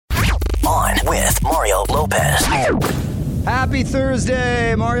On with Mario Lopez. Happy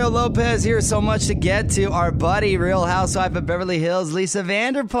Thursday. Mario Lopez here. So much to get to. Our buddy, Real Housewife of Beverly Hills, Lisa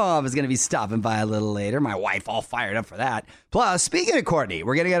Vanderpump, is going to be stopping by a little later. My wife all fired up for that. Plus, speaking of Courtney,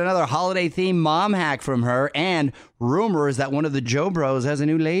 we're going to get another holiday-themed mom hack from her and rumors that one of the Joe Bros has a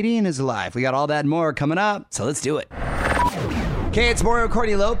new lady in his life. We got all that and more coming up, so let's do it. Okay, it's Mario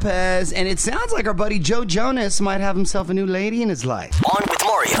Courtney Lopez, and it sounds like our buddy Joe Jonas might have himself a new lady in his life. On with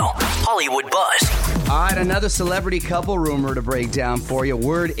Mario, Hollywood Buzz. All right, another celebrity couple rumor to break down for you.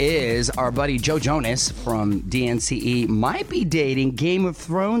 Word is our buddy Joe Jonas from DNCE might be dating Game of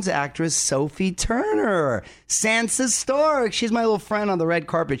Thrones actress Sophie Turner. Sansa Stark. She's my little friend on the red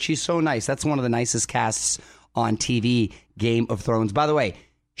carpet. She's so nice. That's one of the nicest casts on TV, Game of Thrones. By the way,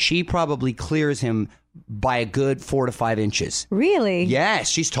 she probably clears him by a good 4 to 5 inches. Really? Yes,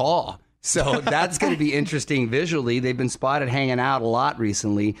 she's tall. So that's going to be interesting visually. They've been spotted hanging out a lot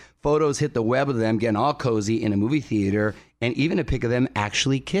recently. Photos hit the web of them getting all cozy in a movie theater, and even a pic of them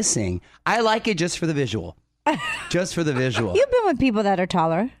actually kissing. I like it just for the visual. Just for the visual. You've been with people that are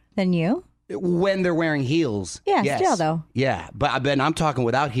taller than you. When they're wearing heels. Yeah, yes. still though. Yeah, but I'm talking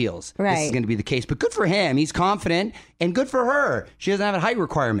without heels. Right. This is going to be the case. But good for him. He's confident, and good for her. She doesn't have a height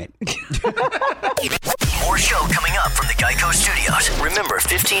requirement. More show coming up from the Geico Studios. Remember,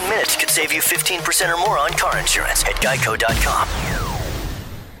 15 minutes could save you 15% or more on car insurance at geico.com.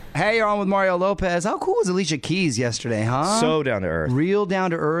 Hey, you're on with Mario Lopez. How cool was Alicia Keys yesterday, huh? So down to earth. Real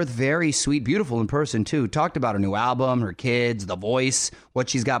down to earth, very sweet, beautiful in person, too. Talked about her new album, her kids, The Voice, what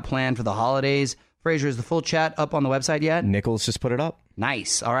she's got planned for the holidays. Fraser, is the full chat up on the website yet? Nichols just put it up.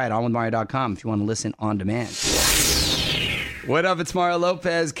 Nice. All right, onwithmario.com if you want to listen on demand. What up? It's Mario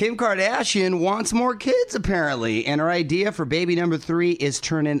Lopez. Kim Kardashian wants more kids, apparently, and her idea for baby number 3 is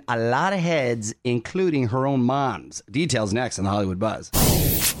turning a lot of heads, including her own mom's. Details next on the Hollywood Buzz.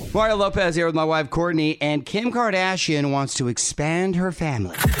 Mario Lopez here with my wife, Courtney, and Kim Kardashian wants to expand her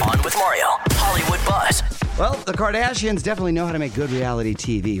family. On with Mario, Hollywood Buzz. Well, the Kardashians definitely know how to make good reality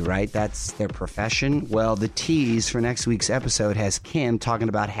TV, right? That's their profession. Well, the tease for next week's episode has Kim talking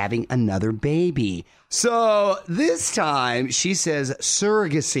about having another baby. So this time, she says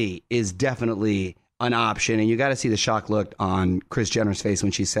surrogacy is definitely an option. And you got to see the shocked look on Kris Jenner's face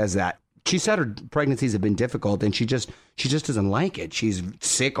when she says that. She said her pregnancies have been difficult, and she just doesn't like it. She's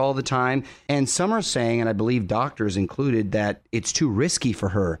sick all the time. And some are saying, and I believe doctors included, that it's too risky for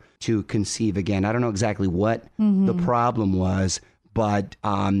her to conceive again. I don't know exactly what the problem was, but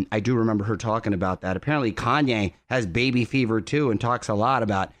I do remember her talking about that. Apparently, Kanye has baby fever, too, and talks a lot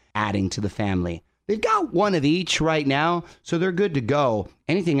about adding to the family. They've got one of each right now, so they're good to go.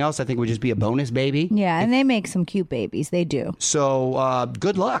 Anything else, I think, would just be a bonus baby. Yeah, and they make some cute babies. They do. So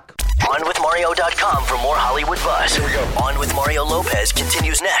good luck. OnWithMario.com for more Hollywood Buzz. Here we go. On with Mario Lopez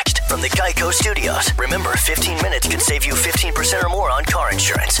continues next from the Geico Studios. Remember, 15 minutes could save you 15% or more on car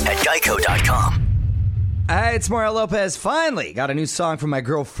insurance at geico.com. Hey, it's Mario Lopez. Finally got a new song from my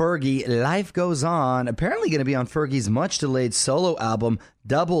girl Fergie, Life Goes On. Apparently going to be on Fergie's much-delayed solo album,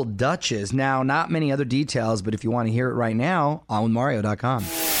 Double Dutches. Now, not many other details, but if you want to hear it right now, onwithmario.com.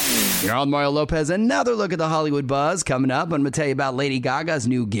 You're on Mario Lopez. Another look at the Hollywood Buzz coming up. I'm going to tell you about Lady Gaga's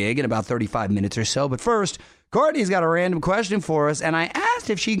new gig in about 35 minutes or so. But first, Courtney's got a random question for us, and I asked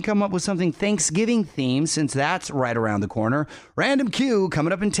if she can come up with something Thanksgiving themed since that's right around the corner. Random Q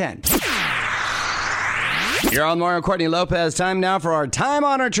coming up in 10. You're on Mario Courtney Lopez. Time now for our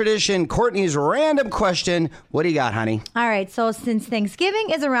time-honored tradition, Courtney's random question. What do you got, honey? All right, so since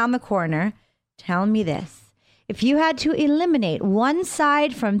Thanksgiving is around the corner, tell me this. If you had to eliminate one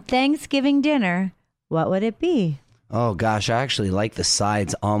side from Thanksgiving dinner, what would it be? Oh, gosh, I actually like the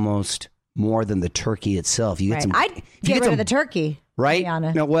sides almost more than the turkey itself. You get some, I'd get rid of the turkey. Right? To be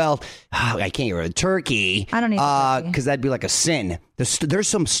honest. No, well, I can't get rid of turkey. I don't need turkey. Because that'd be like a sin. There's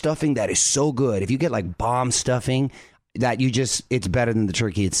some stuffing that is so good. If you get like bomb stuffing, that it's better than the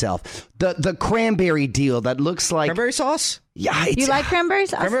turkey itself. The cranberry deal that looks like Cranberry sauce? Yeah, you like cranberry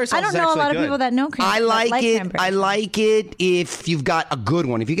sauce? Cranberry sauce I don't know a lot of people that know cranberry. I like it if you've got a good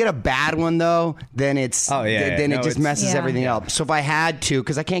one. If you get a bad one though, then it just messes everything up. So if I had to,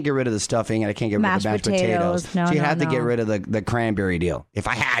 because I can't get rid of the stuffing and I can't get rid of the mashed potatoes, so you have to get rid of the cranberry deal. If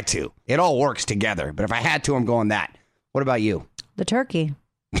I had to, it all works together. But if I had to, I'm going that. What about you? The turkey.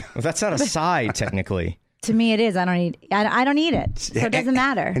 Well, that's not a side technically. To me, it is. I don't eat it, so it doesn't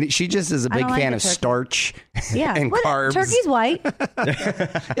matter. And she just is a big fan of starch and carbs. Turkey's white.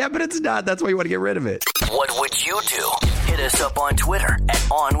 Yeah, but it's not. That's why you want to get rid of it. What would you do? Hit us up on Twitter at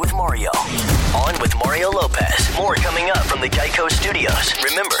OnWithMario. On with Mario Lopez. More coming up from the Geico Studios.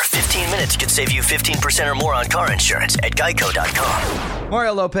 Remember, 15 minutes could save you 15% or more on car insurance at geico.com.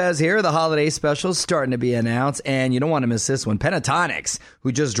 Mario Lopez here. The holiday special is starting to be announced, and you don't want to miss this one. Pentatonix,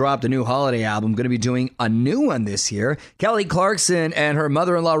 who just dropped a new holiday album, going to be doing a new one this year. Kelly Clarkson and her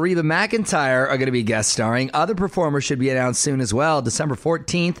mother-in-law, Reba McEntire, are going to be guest starring. Other performers should be announced soon as well, December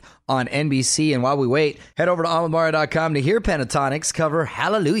 14th on NBC. And while we wait, head over to onwithmario.com to hear Pentatonix cover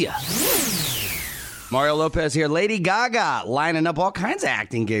Hallelujah. Mario Lopez here. Lady Gaga lining up all kinds of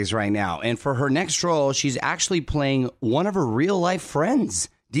acting gigs right now. And for her next role, she's actually playing one of her real-life friends.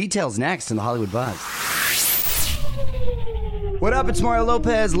 Details next in the Hollywood Buzz. What up? It's Mario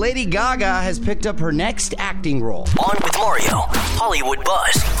Lopez. Lady Gaga has picked up her next acting role. On with Mario, Hollywood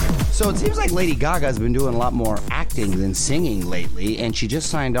Buzz. So it seems like Lady Gaga's been doing a lot more acting than singing lately, and she just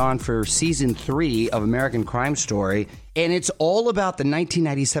signed on for season 3 of American Crime Story, and it's all about the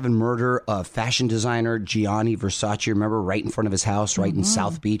 1997 murder of fashion designer Gianni Versace. Remember, right in front of his house, right in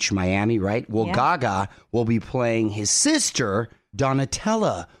South Beach, Miami, right? Well, Yeah. Gaga will be playing his sister,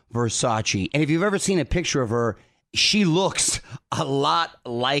 Donatella Versace. And if you've ever seen a picture of her, she looks a lot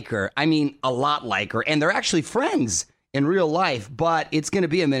like her. I mean, a lot like her. And they're actually friends in real life, but it's going to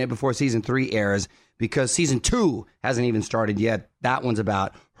be a minute before season 3 airs because season 2 hasn't even started yet. That one's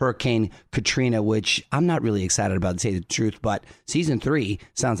about Hurricane Katrina, which I'm not really excited about, to say the truth, but season 3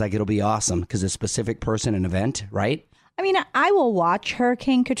 sounds like it'll be awesome because a specific person and event, right? I mean, I will watch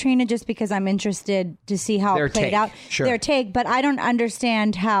Hurricane Katrina just because I'm interested to see how Their it played take, out. sure. Their take, but I don't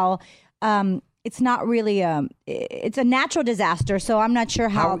understand how it's not really it's a natural disaster, so I'm not sure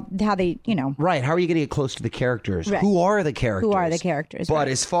how they, Right. How are you going to get close to the characters? Right. Who are the characters? Who are the characters, But right.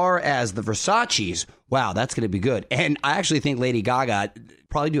 as far as the Versaces, wow, that's going to be good. And I actually think Lady Gaga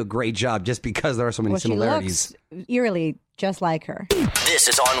probably do a great job just because there are so many well, she similarities. looks eerily just like her. This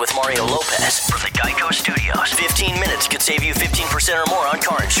is On with Mario Lopez from the Geico Studios. 15 minutes could save you 15% or more on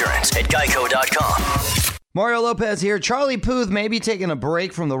car insurance at geico.com. Mario Lopez here. Charlie Puth may be taking a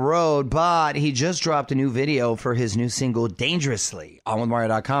break from the road, but he just dropped a new video for his new single, Dangerously, on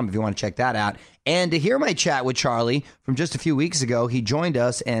onwithmario.com if you want to check that out. And to hear my chat with Charlie from just a few weeks ago, he joined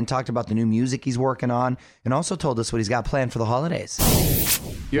us and talked about the new music he's working on and also told us what he's got planned for the holidays.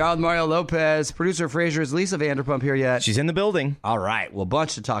 You're on with Mario Lopez. Producer Fraser, is Lisa Vanderpump here yet? She's in the building. All right. Well, a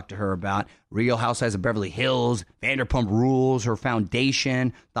bunch to talk to her about. Real Housewives of Beverly Hills, Vanderpump Rules, her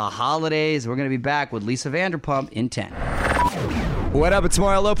foundation, the holidays. We're going to be back with Lisa Vanderpump in 10. What up? It's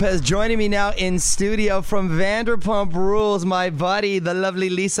Mario Lopez joining me now in studio from Vanderpump Rules, my buddy, the lovely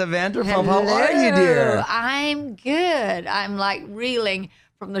Lisa Vanderpump. How are you, dear? I'm good. I'm like reeling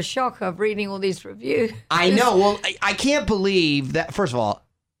from the shock of reading all these reviews. I know. Well, I can't believe that. First of all,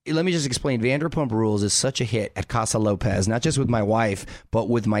 let me just explain. Vanderpump Rules is such a hit at Casa Lopez, not just with my wife, but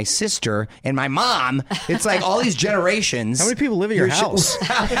with my sister and my mom. It's like all these generations. How many people live at your house?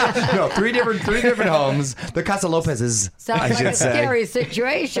 No, three different homes. The Casa Lopez's, Sounds I like should a say. scary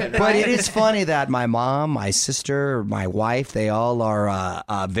situation. But right? it is funny that my mom, my sister, my wife, they all are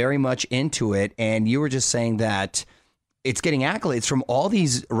very much into it. And you were just saying that it's getting accolades from all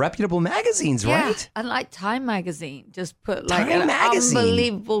these reputable magazines, yeah, right? and like Time Magazine just put like Time an Magazine.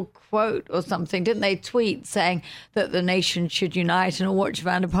 unbelievable quote or something. Didn't they tweet saying that the nation should unite and all watch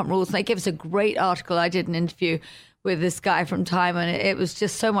Vanderpump Rules? And they gave us a great article. I did an interview with this guy from Time, and it was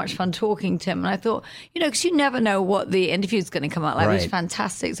just so much fun talking to him. And I thought, because you never know what the interview is going to come out like. It was Right.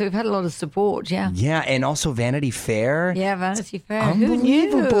 fantastic. So we've had a lot of support, yeah. Yeah, and also Vanity Fair. Yeah, Vanity Fair. Who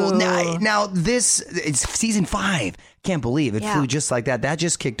Unbelievable. knew? Now this, it's season 5. Can't believe it Yeah. flew just like that. That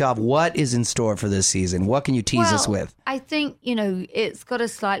just kicked off. What is in store for this season? What can you tease us with? I think, it's got a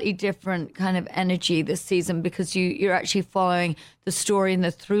slightly different kind of energy this season because you're actually following the story and the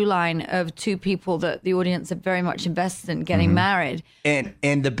through line of two people that the audience are very much invested in getting Mm-hmm. married.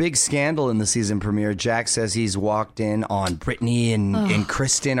 And the big scandal in the season premiere, Jack says he's walked in on Brittany and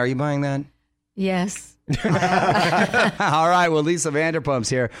Kristen. Are you buying that? Yes. All right, well, Lisa Vanderpump's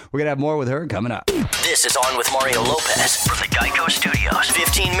here. We're going to have more with her coming up. This is On with Mario Lopez from the Geico Studios.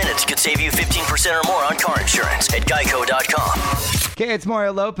 15 minutes could save you 15% or more on car insurance at geico.com. Okay, it's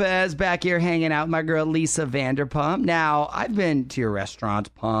Mario Lopez back here hanging out with my girl Lisa Vanderpump. Now, I've been to your restaurants,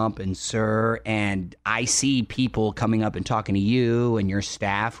 Pump and Sir, and I see people coming up and talking to you and your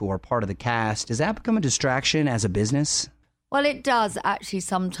staff who are part of the cast. Does that become a distraction as a business? Well, it does actually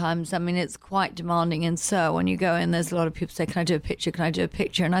sometimes. I mean, it's quite demanding. And so when you go in, there's a lot of people say, can I do a picture? Can I do a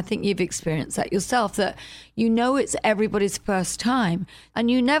picture? And I think you've experienced that yourself, that it's everybody's first time.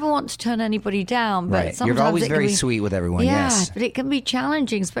 And you never want to turn anybody down. But Right. sometimes You're always it can very be- sweet with everyone, yeah, yes. but it can be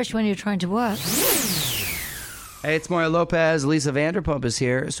challenging, especially when you're trying to work. Hey, it's Mario Lopez. Lisa Vanderpump is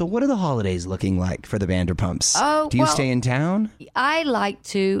here. So what are the holidays looking like for the Vanderpumps? Oh, do you well, stay in town? I like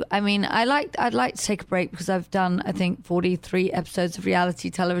to. I mean, I'd like to take a break because I've done, I think, 43 episodes of reality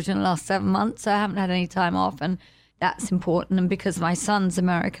television in the last 7 months. So I haven't had any time off, and that's important. And because my son's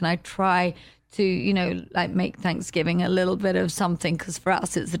American, I try to, make Thanksgiving a little bit of something, because for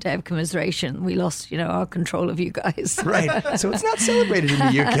us it's the day of commiseration. We lost, our control of you guys. Right. So it's not celebrated in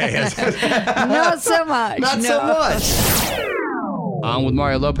the UK. Not so much. Not so much. On with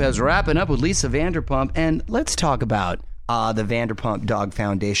Mario Lopez, wrapping up with Lisa Vanderpump. And let's talk about the Vanderpump Dog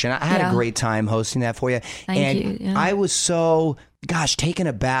Foundation. I had a great time hosting that for you. Thank you. Yeah. I was so, taken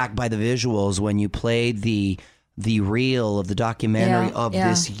aback by the visuals when you played the reel of the documentary of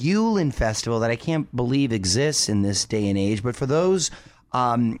this Yulin Festival that I can't believe exists in this day and age. But for those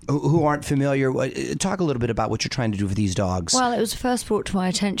who aren't familiar, talk a little bit about what you're trying to do for these dogs. Well, it was first brought to my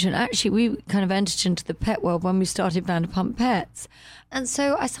attention. Actually, we kind of entered into the pet world when we started Vanderpump Pets. And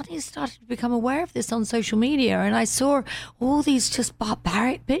so I suddenly started to become aware of this on social media, and I saw all these just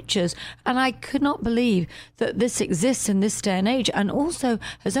barbaric pictures, and I could not believe that this exists in this day and age, and also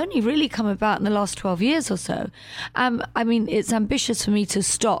has only really come about in the last 12 years or so. I mean, it's ambitious for me to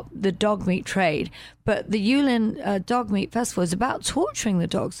stop the dog meat trade, but the Yulin Dog Meat Festival is about torturing the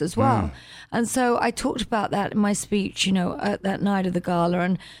dogs as well. And so I talked about that in my speech, at that night of the gala,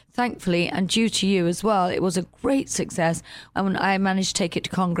 and thankfully, and due to you as well, it was a great success. I managed to take it to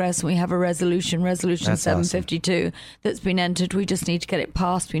Congress, and we have a resolution that's 752, awesome, that's been entered. We just need to get it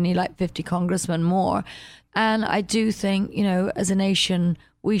passed. We need like 50 congressmen more. And I do think, as a nation,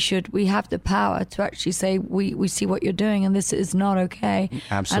 we have the power to actually say, we see what you're doing, and this is not okay.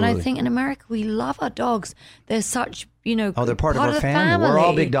 Absolutely. And I think in America, we love our dogs. They're such, they're part of our family. We're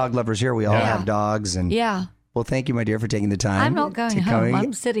all big dog lovers here. We all have dogs. And well, thank you, my dear, for taking the time. I'm not going home.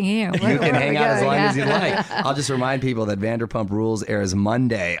 I'm sitting here. You can hang out as long as you like. I'll just remind people that Vanderpump Rules airs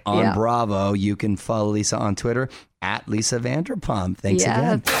Monday on Bravo. You can follow Lisa on Twitter at Lisa Vanderpump. Thanks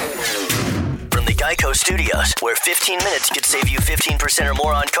again. From the Geico Studios, where 15 minutes could save you 15% or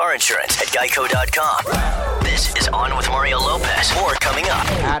more on car insurance at geico.com. This is On with Mario Lopez. More coming up.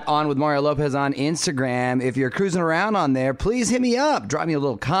 At On with Mario Lopez on Instagram. If you're cruising around on there, please hit me up. Drop me a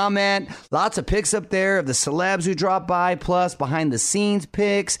little comment. Lots of pics up there of the celebs who drop by, plus behind the scenes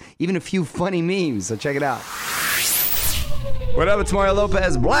pics, even a few funny memes. So check it out. What up, it's Mario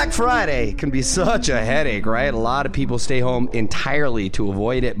Lopez. Black Friday can be such a headache, right? A lot of people stay home entirely to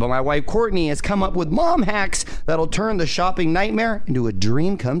avoid it. But my wife, Courtney, has come up with mom hacks that'll turn the shopping nightmare into a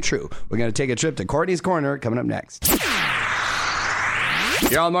dream come true. We're going to take a trip to Courtney's Corner coming up next.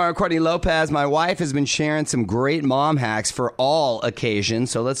 You're on Mario, Courtney Lopez. My wife has been sharing some great mom hacks for all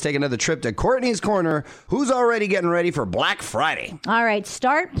occasions. So let's take another trip to Courtney's Corner. Who's already getting ready for Black Friday? All right,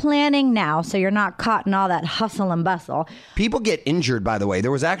 start planning now so you're not caught in all that hustle and bustle. People get injured, by the way.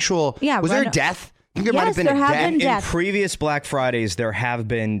 There was was there a death? I think there might have been a death. In previous Black Fridays, there have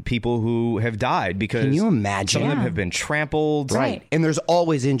been people who have died because can you imagine? Some of them have been trampled. Right. And there's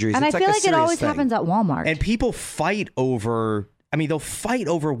always injuries. And it's I feel like it always thing. happens at Walmart. And people fight over... they'll fight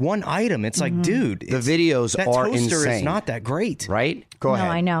over one item. It's like, dude, the videos are insane. That toaster is not that great. Right? Go ahead.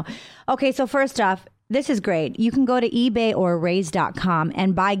 No, I know. Okay, so first off, this is great. You can go to eBay or Raise.com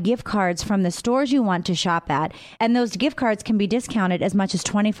and buy gift cards from the stores you want to shop at. And those gift cards can be discounted as much as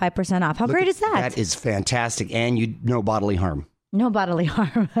 25% off. How great is that? That is fantastic. And no bodily harm. No bodily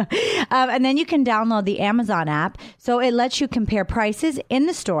harm. And then you can download the Amazon app. So it lets you compare prices in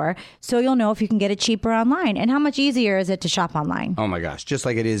the store so you'll know if you can get it cheaper online. And how much easier is it to shop online? Oh, my gosh. Just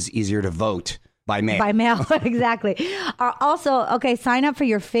like it is easier to vote by mail. By mail, exactly. Also, sign up for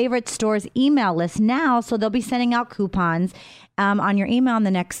your favorite store's email list now. So they'll be sending out coupons on your email in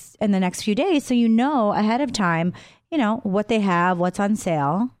the next few days. So you know ahead of time, what they have, what's on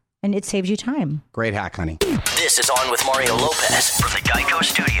sale. And it saves you time. Great hack, honey. This is On with Mario Lopez from the Geico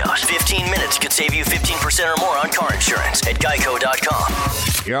Studios. 15 minutes could save you 15% or more on car insurance at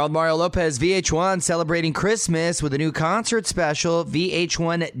geico.com. You're on Mario Lopez. VH1 celebrating Christmas with a new concert special,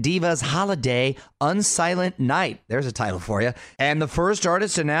 VH1 Divas Holiday Unsilent Night. There's a title for you. And the first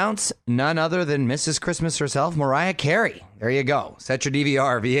artist announced, none other than Mrs. Christmas herself, Mariah Carey. There you go. Set your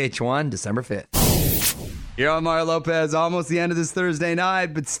DVR, VH1, December 5th. You're on Mario Lopez, almost the end of this Thursday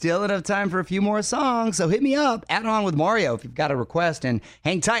night, but still enough time for a few more songs. So hit me up, add On with Mario if you've got a request, and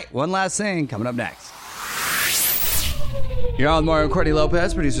hang tight. One last thing coming up next. You're on Mario and Courtney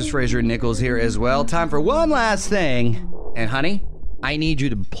Lopez, producers Fraser and Nichols here as well. Time for one last thing. And honey, I need you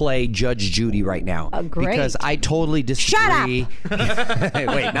to play Judge Judy right now. Great. Because I totally disagree. Shut up!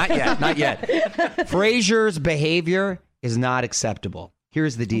 Wait, not yet. Fraser's behavior is not acceptable.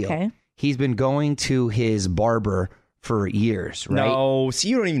 Here's the deal. Okay. he's been going to his barber for years, right? No, see,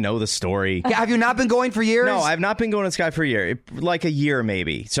 you don't even know the story. Yeah, have you not been going for years? No, I've not been going to this guy for a year. Like a year,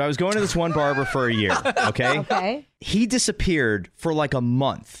 maybe. So I was going to this one barber for a year, okay? Okay. He disappeared for like a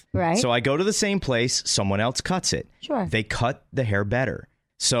month. Right. So I go to the same place. Someone else cuts it. Sure. They cut the hair better.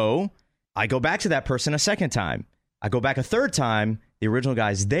 So I go back to that person a second time. I go back a third time. The original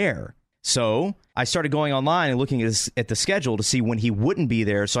guy's there. So I started going online and looking at the schedule to see when he wouldn't be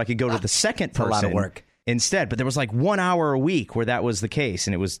there so I could go to the second person. a lot of work. Instead, but there was like 1 hour a week where that was the case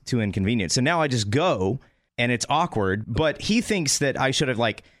and it was too inconvenient. So now I just go and it's awkward, but he thinks that I should have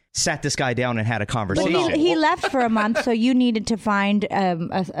like sat this guy down and had a conversation. But he left for a month, so you needed to find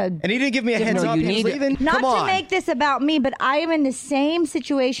And he didn't give me a heads up. you He was need- leaving. Not Come to on. make this about me, but I am in the same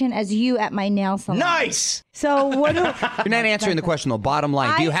situation as you at my nail salon. Nice. So what do You're not answering the question, though. Bottom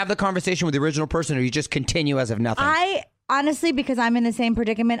line, do you I- have the conversation with the original person, or you just continue as of nothing? I honestly, because I'm in the same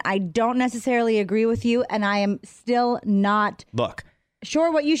predicament, I don't necessarily agree with you, and I am still not Look,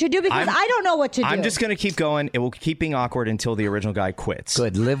 sure what you should do because I don't know what to do. I'm just going to keep going. It will keep being awkward until the original guy quits.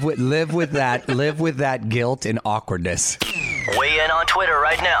 Good. Live with that guilt and awkwardness. Weigh in on Twitter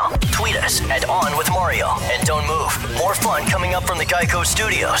right now. Tweet us at On With Mario. And don't move. More fun coming up from the Geico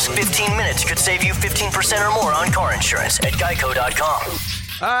Studios. 15 minutes could save you 15% or more on car insurance at geico.com.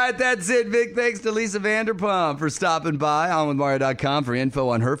 All right, that's it. Big thanks to Lisa Vanderpump for stopping by. OnWithMario.com for info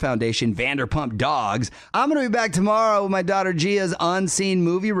on her foundation, Vanderpump Dogs. I'm going to be back tomorrow with my daughter Gia's unseen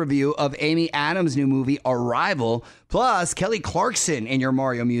movie review of Amy Adams' new movie, Arrival, plus Kelly Clarkson in your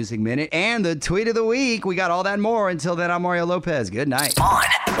Mario Music Minute, and the tweet of the week. We got all that and more. Until then, I'm Mario Lopez. Good night. On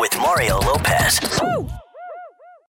with Mario Lopez.